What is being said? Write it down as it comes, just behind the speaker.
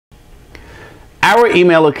Our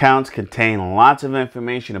email accounts contain lots of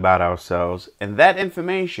information about ourselves, and that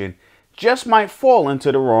information just might fall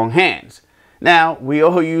into the wrong hands. Now, we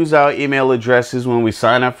all use our email addresses when we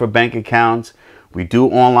sign up for bank accounts, we do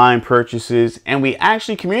online purchases, and we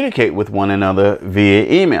actually communicate with one another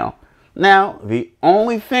via email. Now, the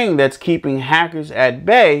only thing that's keeping hackers at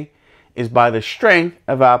bay is by the strength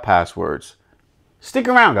of our passwords. Stick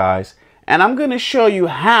around, guys, and I'm going to show you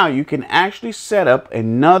how you can actually set up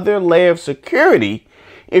another layer of security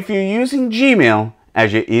if you're using Gmail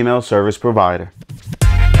as your email service provider.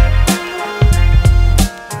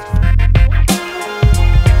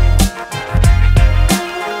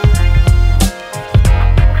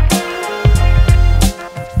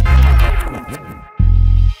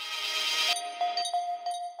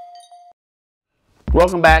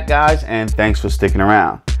 Welcome back, guys, and thanks for sticking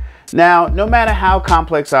around. Now, no matter how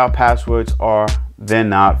complex our passwords are, they're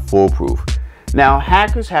not foolproof. Now,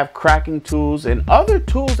 hackers have cracking tools and other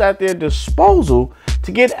tools at their disposal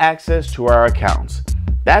to get access to our accounts.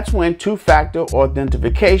 That's when two-factor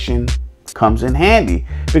authentication comes in handy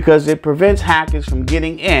because it prevents hackers from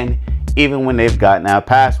getting in even when they've gotten our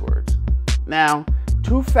passwords. Now,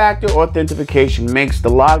 two-factor authentication makes the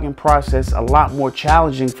login process a lot more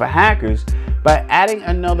challenging for hackers by adding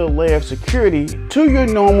another layer of security to your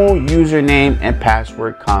normal username and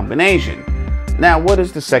password combination. Now, what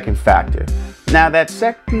is the second factor? Now, that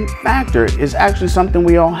second factor is actually something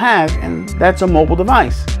we all have, and that's a mobile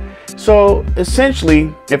device. So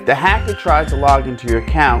essentially, if the hacker tries to log into your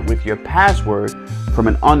account with your password from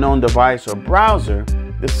an unknown device or browser,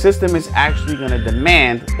 the system is actually going to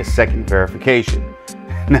demand a second verification.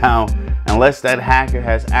 Now, unless that hacker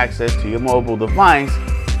has access to your mobile device,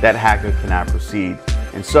 that hacker cannot proceed.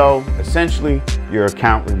 And so, essentially, your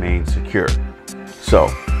account remains secure. So,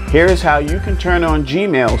 here is how you can turn on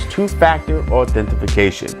Gmail's two-factor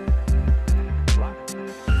authentication.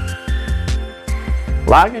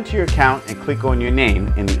 Log into your account and click on your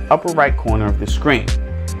name in the upper right corner of the screen.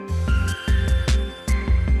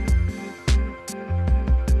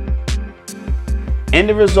 In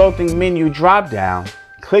the resulting menu drop-down,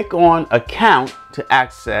 click on Account to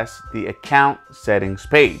access the Account Settings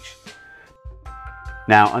page.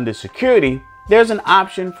 Now, under Security, there's an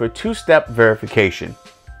option for two-step verification.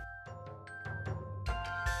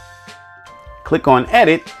 Click on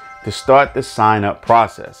Edit to start the sign-up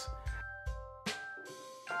process.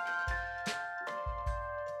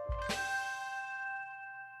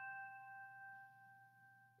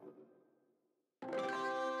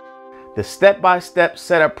 The step-by-step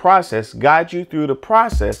setup process guides you through the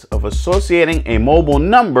process of associating a mobile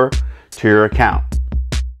number to your account.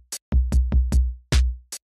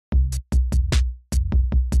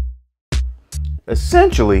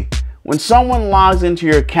 Essentially, when someone logs into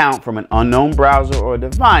your account from an unknown browser or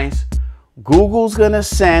device, Google's gonna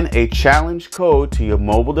send a challenge code to your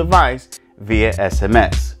mobile device via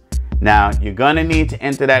SMS. Now, you're gonna need to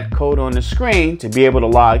enter that code on the screen to be able to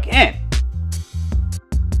log in.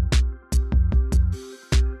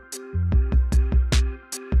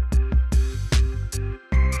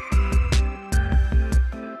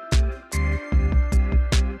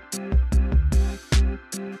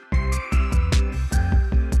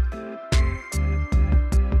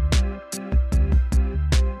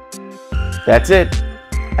 That's it.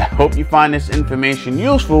 I hope you find this information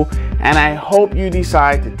useful, and I hope you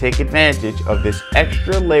decide to take advantage of this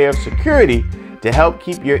extra layer of security to help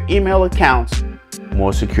keep your email accounts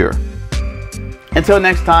more secure. Until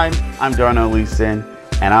next time, I'm Darnell Leeson,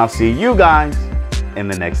 and I'll see you guys in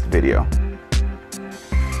the next video.